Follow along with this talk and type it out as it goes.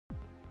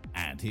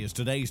And here's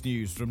today's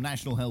news from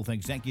National Health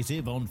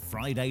Executive on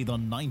Friday the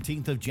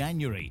 19th of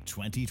January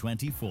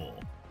 2024.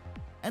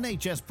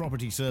 NHS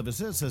Property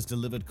Services has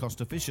delivered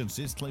cost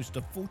efficiencies close to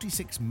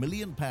 £46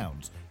 million,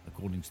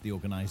 according to the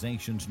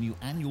organisation's new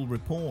annual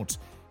report.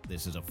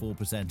 This is a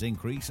 4%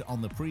 increase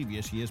on the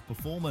previous year's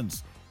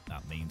performance.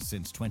 That means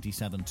since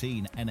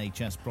 2017,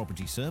 NHS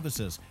Property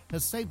Services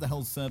has saved the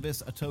health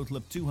service a total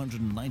of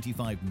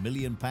 £295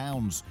 million.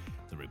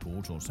 The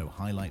report also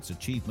highlights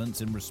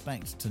achievements in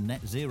respect to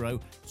net zero,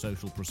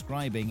 social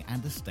prescribing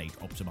and estate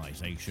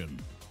optimisation.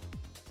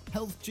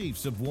 Health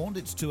chiefs have warned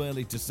it's too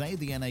early to say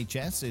the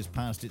NHS is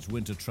past its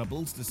winter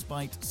troubles,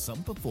 despite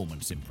some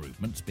performance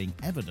improvements being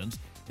evident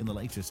in the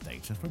latest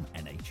data from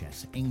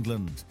NHS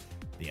England.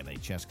 The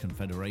NHS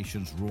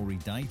Confederation's Rory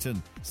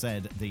Dighton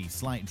said the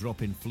slight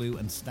drop in flu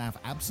and staff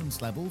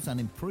absence levels and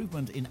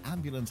improvement in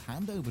ambulance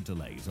handover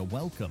delays are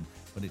welcome,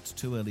 but it's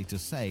too early to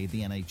say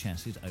the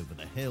NHS is over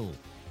the hill.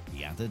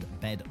 He added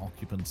bed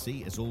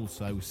occupancy is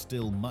also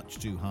still much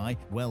too high,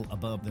 well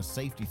above the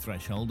safety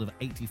threshold of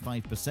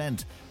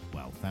 85%,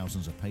 while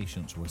thousands of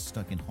patients were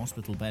stuck in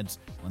hospital beds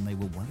when they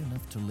were well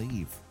enough to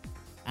leave.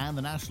 And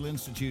the National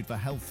Institute for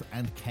Health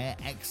and Care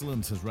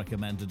Excellence has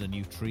recommended a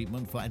new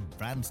treatment for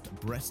advanced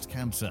breast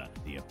cancer.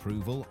 The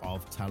approval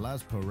of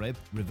talazoparib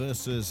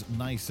reverses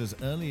NICE's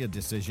earlier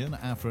decision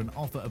after an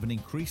offer of an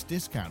increased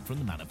discount from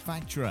the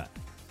manufacturer.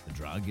 The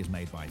drug is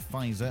made by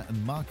Pfizer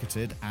and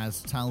marketed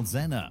as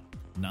Talzenna.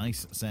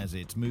 NICE says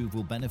its move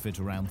will benefit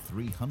around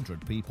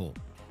 300 people.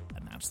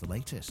 And that's the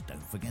latest.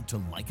 Don't forget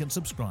to like and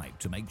subscribe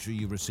to make sure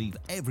you receive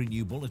every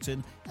new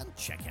bulletin, and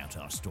check out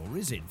our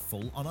stories in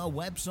full on our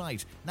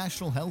website,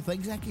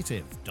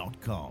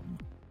 nationalhealthexecutive.com.